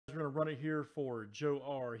run it here for Joe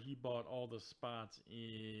R. He bought all the spots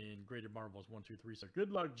in Graded Marvels 123. So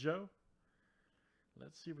good luck, Joe.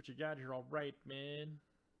 Let's see what you got here. All right, man.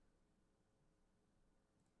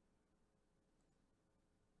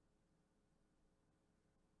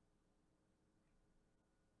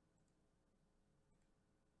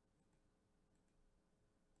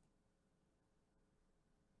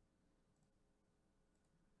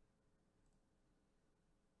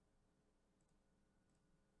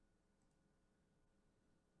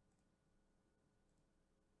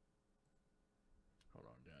 Hold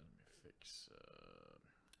on, guys. Let me fix.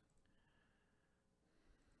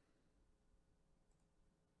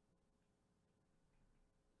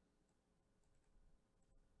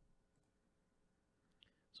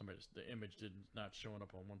 The image did not showing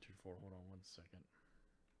up on 124. Hold on 1 second.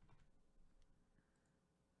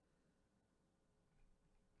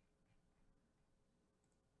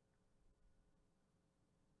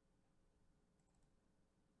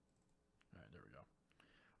 All right, there we go.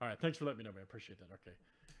 All right, thanks for letting me know, man. I appreciate that. Okay.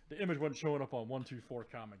 The image wasn't showing up on 124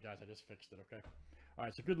 comment, guys. I just fixed it, okay? All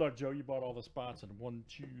right, so good luck, Joe. You bought all the spots in 1,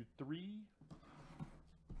 2, 3.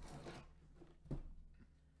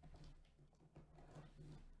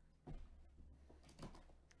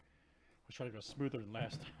 I was trying to go smoother than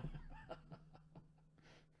last time.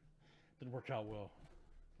 Didn't work out well.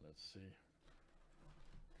 Let's see.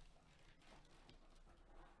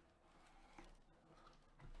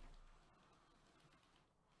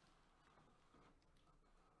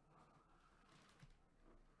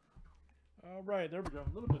 All right, there we go.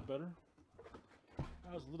 A little bit better.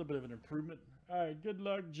 That was a little bit of an improvement. All right, good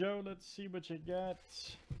luck, Joe. Let's see what you got.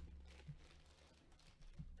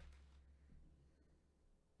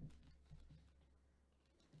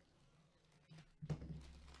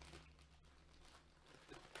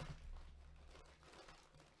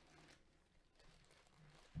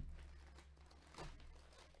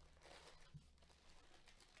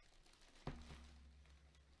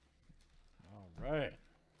 All right.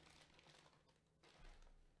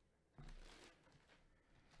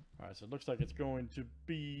 All right, so it looks like it's going to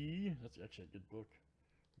be, that's actually a good book.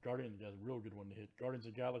 Guardian, you got a real good one to hit. Guardians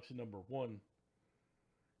of the Galaxy #1.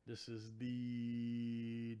 This is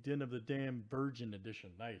the Den of the Damned Virgin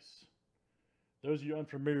Edition. Nice. Those of you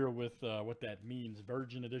unfamiliar with what that means,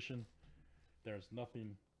 Virgin Edition, there's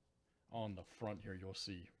nothing on the front here you'll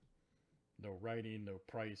see. No writing, no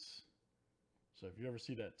price. So if you ever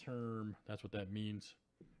see that term, that's what that means.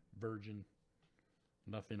 Virgin.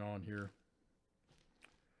 Nothing on here.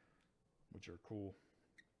 Which are cool.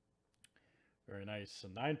 Very nice. So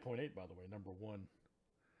 9.8, by the way, #1.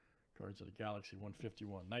 Guardians of the Galaxy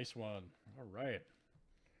 151. Nice one. All right.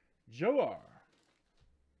 Joe R.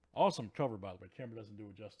 Awesome cover, by the way. Camera doesn't do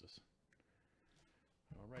it justice.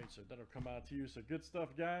 All right, so that'll come out to you. So good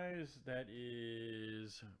stuff, guys. That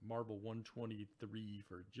is Marvel 123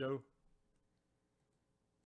 for Joe.